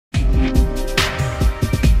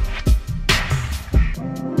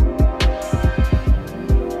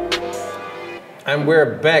And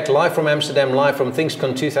we're back live from Amsterdam, live from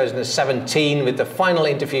Thingscon 2017 with the final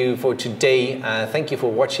interview for today. Thank you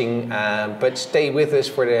for watching, but stay with us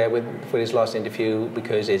for this last interview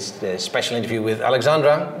because it's the special interview with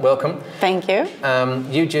Alexandra. Welcome. Thank you.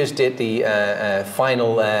 You just did the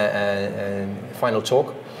final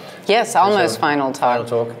talk. Yes, almost final talk.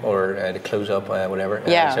 Final talk or the close-up, whatever.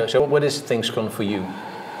 Yeah. So what is Thingscon for you?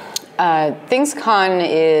 Thingscon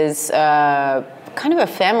is kind of a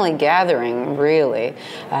family gathering, really.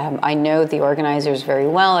 I know the organizers very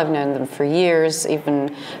well. I've known them for years,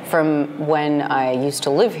 even from when I used to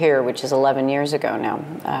live here, which is 11 years ago now,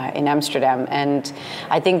 in Amsterdam. And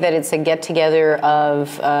I think that it's a get-together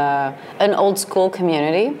of an old-school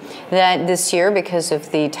community that this year, because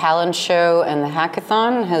of the talent show and the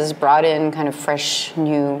hackathon, has brought in kind of fresh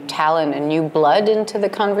new talent and new blood into the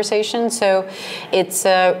conversation. So it's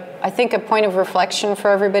I think a point of reflection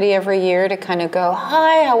for everybody every year to kind of go,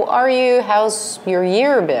 hi, how are you? How's your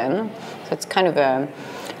year been? So it's kind of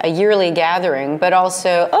a yearly gathering, but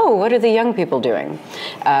also, oh, what are the young people doing?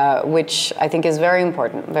 Which I think is very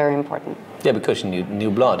important, very important. Yeah, because you need new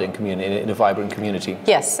blood in a vibrant community.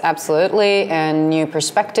 Yes, absolutely, and new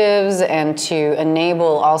perspectives, and to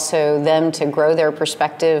enable also them to grow their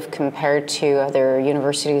perspective compared to other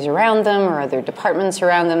universities around them or other departments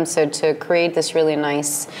around them, so to create this really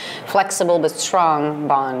nice, flexible but strong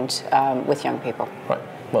bond with young people. Right.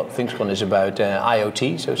 Well, Thingscon is about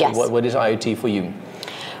IoT, so yes. What is IoT for you?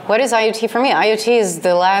 What is IoT for me? IoT is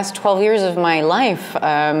the last 12 years of my life.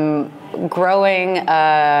 Growing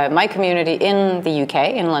my community in the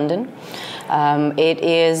UK, in London. It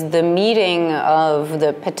is the meeting of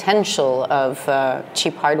the potential of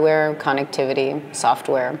cheap hardware, connectivity,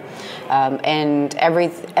 software, and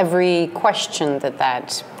every question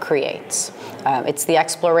that creates. It's the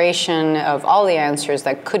exploration of all the answers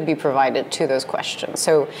that could be provided to those questions.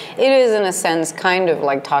 So it is, in a sense, kind of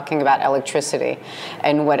like talking about electricity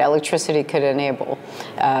and what electricity could enable.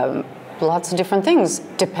 Lots of different things,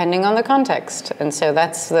 depending on the context. And so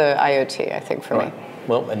that's the IoT, I think, for me.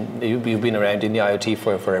 Well, and you've been around in the IoT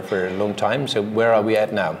for a long time, so where are we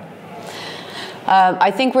at now?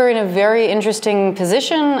 I think we're in a very interesting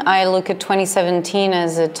position. I look at 2017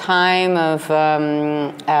 as a time of,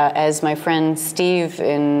 as my friend Steve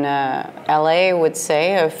in LA would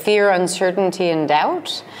say, of fear, uncertainty, and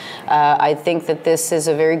doubt. I think that this is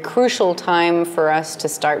a very crucial time for us to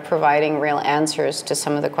start providing real answers to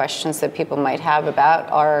some of the questions that people might have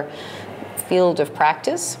about our field of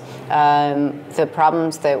practice. The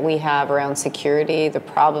problems that we have around security, the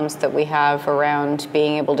problems that we have around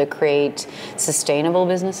being able to create sustainable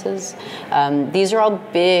businesses. These are all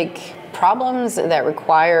big problems that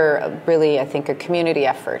require really, I think, a community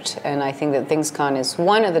effort. And I think that Thingscon is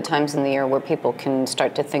one of the times in the year where people can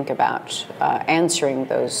start to think about answering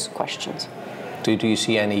those questions. Do you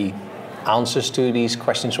see any answers to these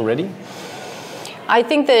questions already? I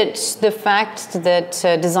think that the fact that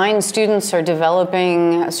design students are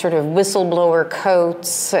developing sort of whistleblower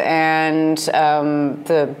codes and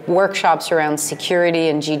the workshops around security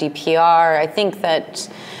and GDPR, I think that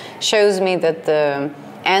shows me that the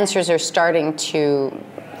answers are starting to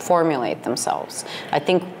formulate themselves. I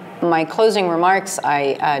think my closing remarks,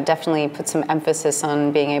 I definitely put some emphasis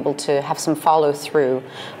on being able to have some follow-through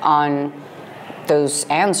on those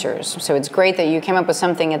answers. So it's great that you came up with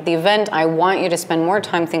something at the event. I want you to spend more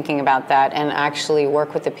time thinking about that and actually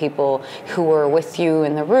work with the people who were with you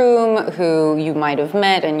in the room, who you might have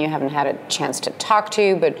met and you haven't had a chance to talk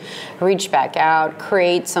to, but reach back out,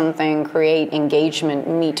 create something, create engagement,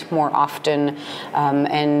 meet more often.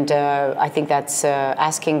 And I think that's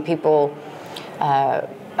asking people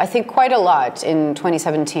I think quite a lot in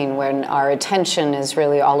 2017 when our attention is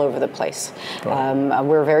really all over the place. Right.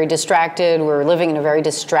 We're very distracted. We're living in a very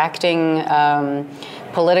distracting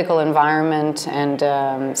political environment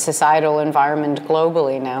and societal environment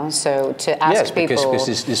globally now. So to ask people... Yes,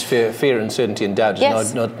 because this fear, uncertainty and doubt is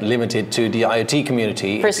yes. not limited to the IoT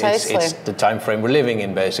community. Precisely. It's the time frame we're living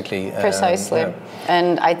in, basically. Precisely.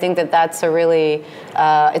 And I think that that's a really...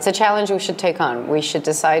 it's a challenge we should take on. We should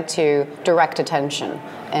decide to direct attention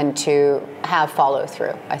and to have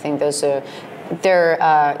follow-through. I think those are... They're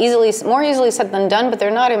more easily said than done, but they're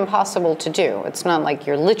not impossible to do. It's not like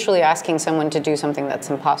you're literally asking someone to do something that's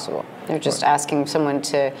impossible. You're just asking someone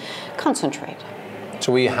to concentrate.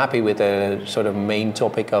 So were you happy with the sort of main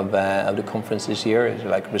topic of the conference this year? Is it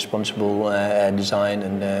like responsible design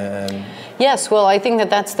and? Yes, well, I think that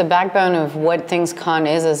that's the backbone of what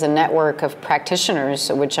Thingscon is as a network of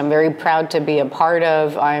practitioners, which I'm very proud to be a part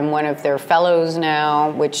of. I'm one of their fellows now,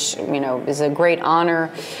 which is a great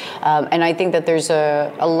honor, and I think that there's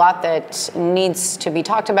a lot that needs to be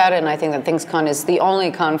talked about, and I think that Thingscon is the only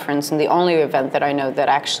conference and the only event that I know that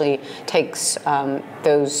actually takes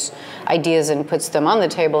those ideas and puts them on the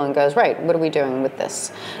table and goes, right, what are we doing with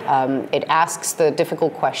this? It asks the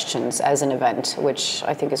difficult questions as an event, which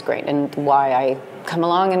I think is great, and why I come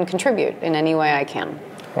along and contribute in any way I can.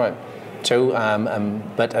 Right. So,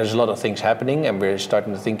 but there's a lot of things happening, and we're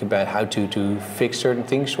starting to think about how to fix certain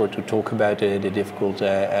things or to talk about the difficult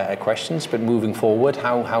questions. But moving forward,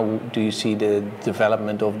 how do you see the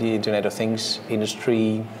development of the Internet of Things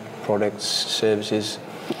industry, products, services?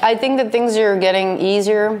 I think that things are getting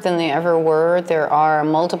easier than they ever were. There are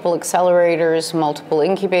multiple accelerators, multiple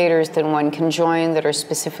incubators that one can join that are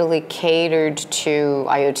specifically catered to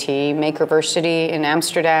IoT. Makerversity in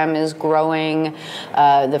Amsterdam is growing.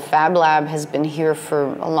 The Fab Lab has been here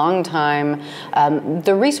for a long time.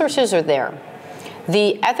 The resources are there.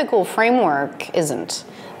 The ethical framework isn't.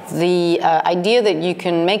 The idea that you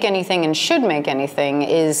can make anything and should make anything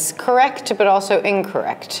is correct, but also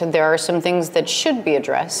incorrect. There are some things that should be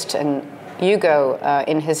addressed, and Hugo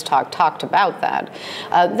in his talk talked about that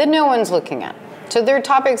no one's looking at. So there are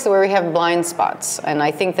topics where we have blind spots, and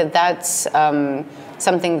I think that that's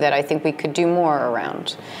something that I think we could do more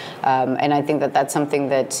around. And I think that that's something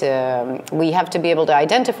that we have to be able to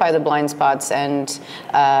identify the blind spots and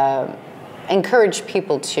encourage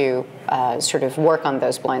people to sort of work on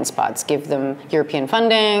those blind spots, give them European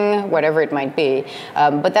funding, whatever it might be.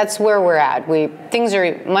 But that's where we're at. Things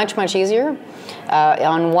are much, much easier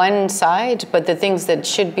on one side, but the things that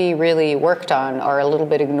should be really worked on are a little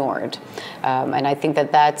bit ignored. And I think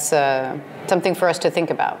that that's something for us to think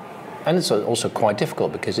about. And it's also quite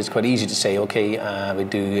difficult because it's quite easy to say, okay, we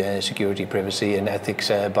do security, privacy, and ethics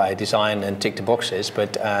by design and tick the boxes.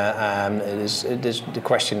 But there's the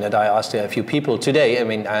question that I asked a few people today. I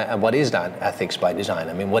mean, what is that ethics by design?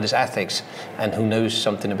 I mean, what is ethics, and who knows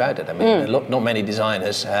something about it? I mean, not many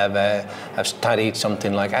designers have studied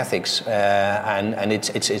something like ethics, and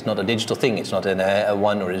it's not a digital thing. It's not a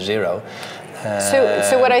 1 or a 0.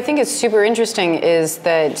 So what I think is super interesting is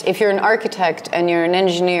that if you're an architect and you're an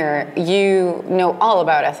engineer, you know all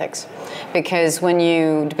about ethics. Because when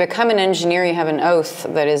you become an engineer, you have an oath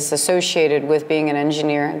that is associated with being an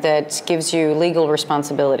engineer that gives you legal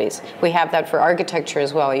responsibilities. We have that for architecture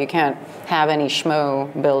as well. You can't have any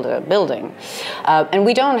schmo build a building. And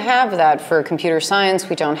we don't have that for computer science.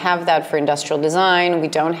 We don't have that for industrial design. We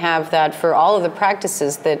don't have that for all of the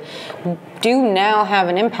practices that do now have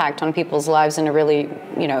an impact on people's lives in a really,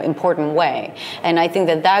 important way. And I think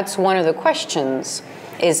that that's one of the questions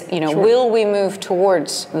is, Sure. Will we move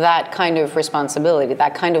towards that kind of responsibility,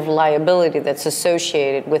 that kind of liability that's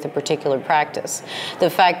associated with a particular practice? The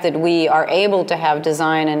fact that we are able to have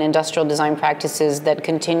design and industrial design practices that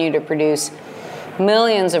continue to produce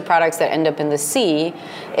millions of products that end up in the sea,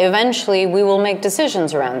 eventually we will make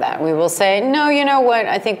decisions around that. We will say, no, you know what,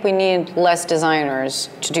 I think we need less designers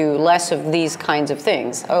to do less of these kinds of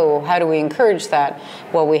things. Oh, how do we encourage that?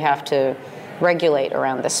 Well, we have to regulate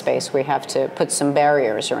around this space. We have to put some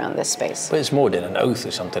barriers around this space. But it's more than an oath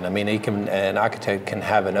or something. I mean, an architect can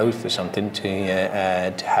have an oath or something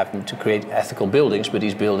to create ethical buildings, but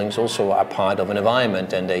these buildings also are part of an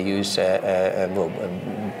environment, and they use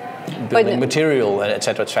building material,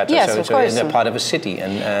 etc., etc. Yes, so they're part of a city.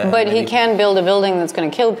 But he can build a building that's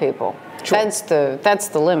going to kill people. Sure. That's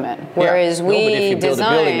the limit. Whereas but if you build a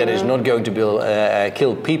building that is not going to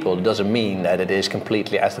kill people, it doesn't mean that it is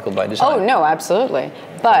completely ethical by design. Oh no, absolutely.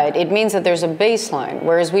 But it means that there's a baseline,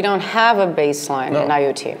 whereas we don't have a baseline in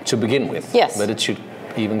IoT. To begin with. Yes. But it should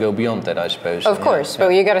even go beyond that, I suppose. Of course, but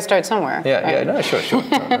you got to start somewhere. Yeah, no, sure.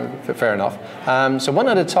 Fair enough. So one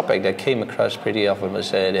other topic that came across pretty often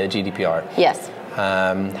was the GDPR. Yes.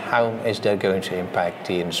 How is that going to impact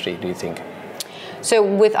the industry, do you think? So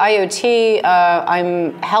with IoT,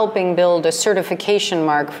 I'm helping build a certification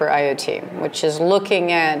mark for IoT, which is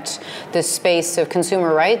looking at the space of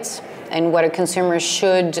consumer rights and what a consumer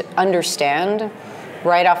should understand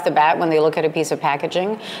right off the bat when they look at a piece of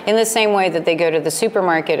packaging. In the same way that they go to the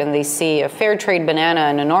supermarket and they see a fair trade banana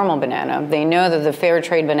and a normal banana, they know that the fair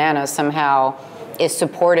trade banana somehow is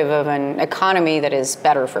supportive of an economy that is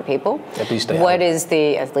better for people. At least they hope.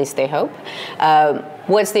 At least they hope.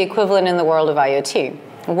 What's the equivalent in the world of IoT?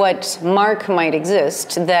 what mark might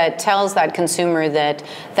exist that tells that consumer that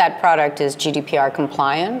that product is GDPR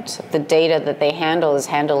compliant, the data that they handle is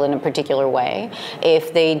handled in a particular way.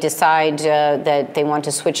 If they decide that they want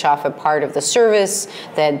to switch off a part of the service,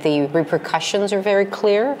 that the repercussions are very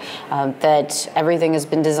clear, that everything has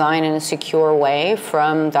been designed in a secure way,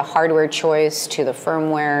 from the hardware choice to the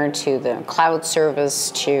firmware to the cloud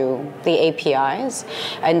service to the APIs.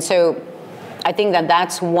 And so I think that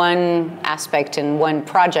that's one aspect and one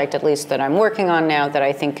project, at least, that I'm working on now that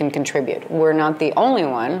I think can contribute. We're not the only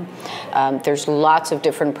one. There's lots of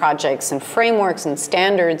different projects and frameworks and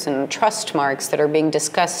standards and trust marks that are being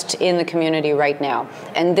discussed in the community right now.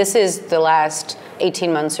 And this is the last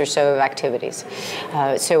 18 months or so of activities.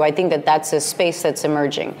 So I think that that's a space that's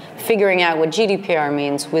emerging, figuring out what GDPR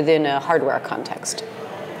means within a hardware context.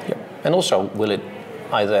 Yeah. And also, will it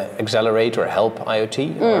either accelerate or help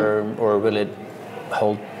IoT, or will it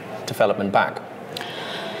hold development back?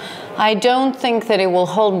 I don't think that it will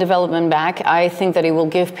hold development back. I think that it will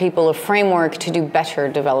give people a framework to do better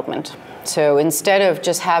development. So instead of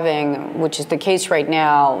just having, which is the case right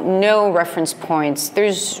now, no reference points,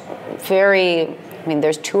 there's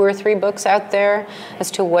there's 2 or 3 books out there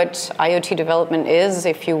as to what IoT development is.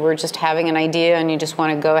 If you were just having an idea and you just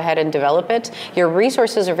want to go ahead and develop it, your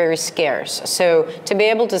resources are very scarce. So to be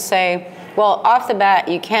able to say, well, off the bat,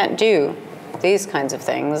 you can't do these kinds of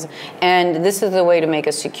things, and this is the way to make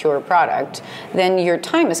a secure product, then your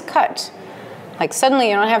time is cut. Like, suddenly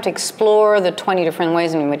you don't have to explore the 20 different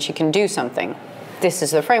ways in which you can do something. This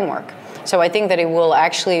is the framework. So I think that it will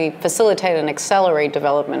actually facilitate and accelerate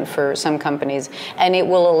development for some companies, and it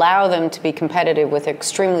will allow them to be competitive with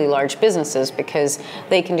extremely large businesses because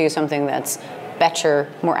they can do something that's better,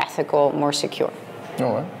 more ethical, more secure.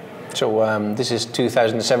 All right. So this is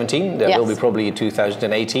 2017. There will be probably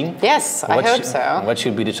 2018. Yes, I hope so. What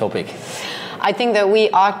should be the topic? I think that we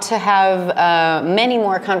ought to have many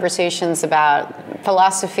more conversations about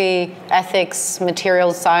philosophy, ethics,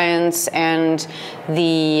 material science, and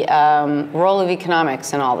the role of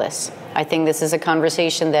economics in all this. I think this is a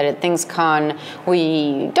conversation that at Thingscon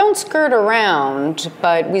we don't skirt around,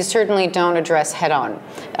 but we certainly don't address head-on.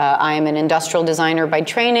 I am an industrial designer by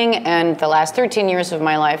training, and the last 13 years of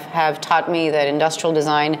my life have taught me that industrial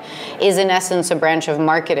design is in essence a branch of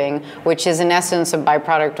marketing, which is in essence a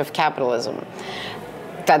byproduct of capitalism.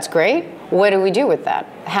 That's great. What do we do with that?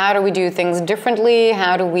 How do we do things differently?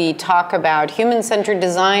 How do we talk about human-centered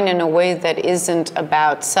design in a way that isn't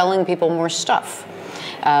about selling people more stuff?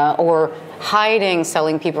 Or hiding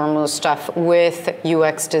selling people more stuff with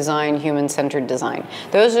UX design, human-centered design.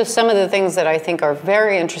 Those are some of the things that I think are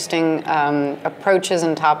very interesting approaches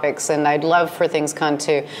and topics, and I'd love for Thingscon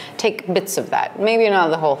to take bits of that. Maybe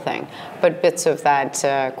not the whole thing, but bits of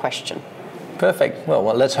that question. Perfect. Well,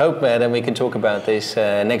 let's hope then we can talk about this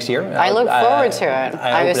next year. I look forward to it.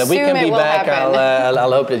 I hope that we can be back.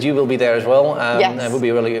 I'll hope that you will be there as well. Yes. It will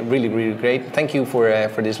be really great. Thank you for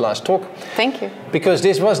this last talk. Thank you. Because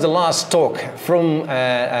this was the last talk from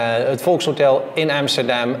at Volkshotel in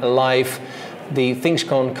Amsterdam, live. The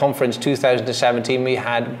Thingscon conference 2017. We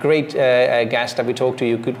had great guests that we talked to.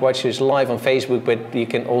 You could watch this live on Facebook, but you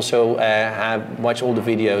can also watch all the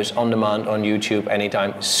videos on demand on YouTube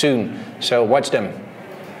anytime soon. So watch them.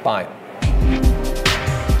 Bye.